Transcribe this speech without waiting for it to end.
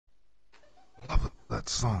that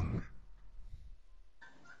song?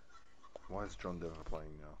 Why is John Denver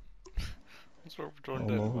playing now? What's wrong with John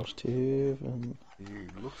Denver? Almost heaven. He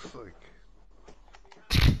looks like...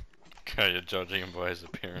 Okay, you're judging him by his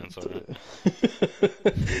appearance, alright?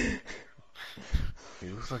 He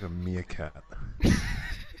looks like a meerkat. Is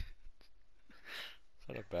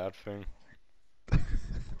that a bad thing?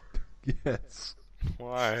 Yes.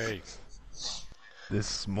 Why? They're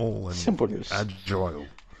small and Simple as agile.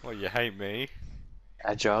 Well, you hate me?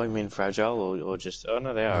 agile. You mean fragile or just? Oh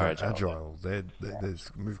no, they are No, agile. agile. They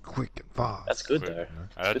move quick and fast. That's good Quick. though.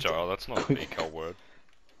 Agile, that's not a big old word.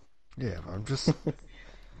 Yeah, but I'm just...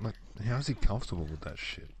 like, how's he comfortable with that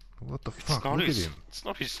shit? What the fuck? Look at him. It's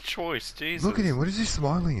not his choice, Jesus. Look at him. What is he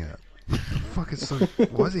smiling at? Fuck, it's so...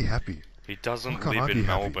 Why is he happy? He Why doesn't can't I live be in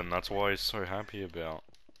happy? Melbourne, that's why he's so happy about.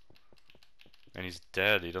 And he's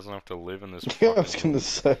dead, he doesn't have to live in this Yeah, I was fucking... gonna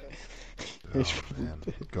say. He's Oh, man.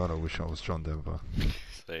 God, I wish I was John Denver.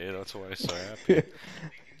 See, that's why he's so happy.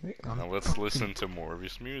 Now let's listen to more of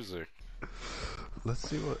his music. Let's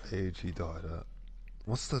see what age he died at.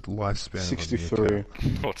 What's the lifespan of a 63.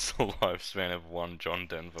 meerkat? What's the lifespan of one John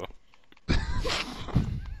Denver?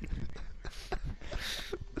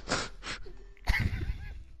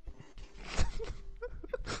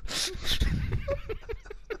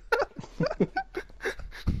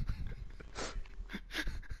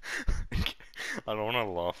 I don't want to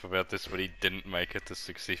laugh about this, but he didn't make it to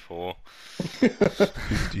 64.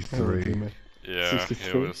 53. Yeah, he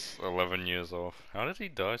 63? was 11 years off. How did he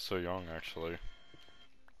die so young, actually?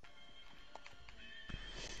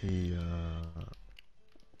 He,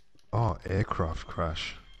 Oh, aircraft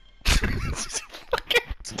crash.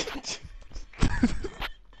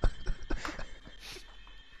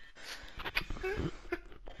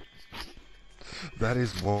 That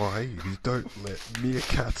is why you don't let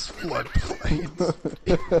meerkats flood planes.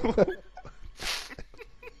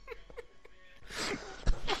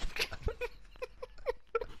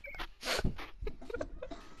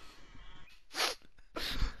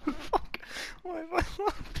 Why am I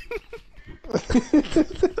laughing?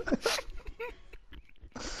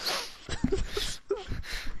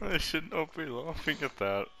 I should not be laughing at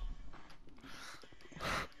that.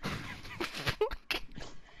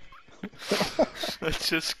 That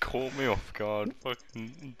just caught me off guard.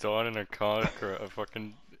 Fucking died in a a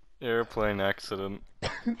fucking airplane accident.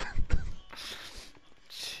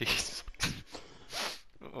 Jeez.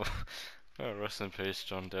 Oh, rest in peace,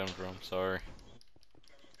 John Denver. I'm sorry.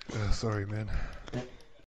 Sorry, man.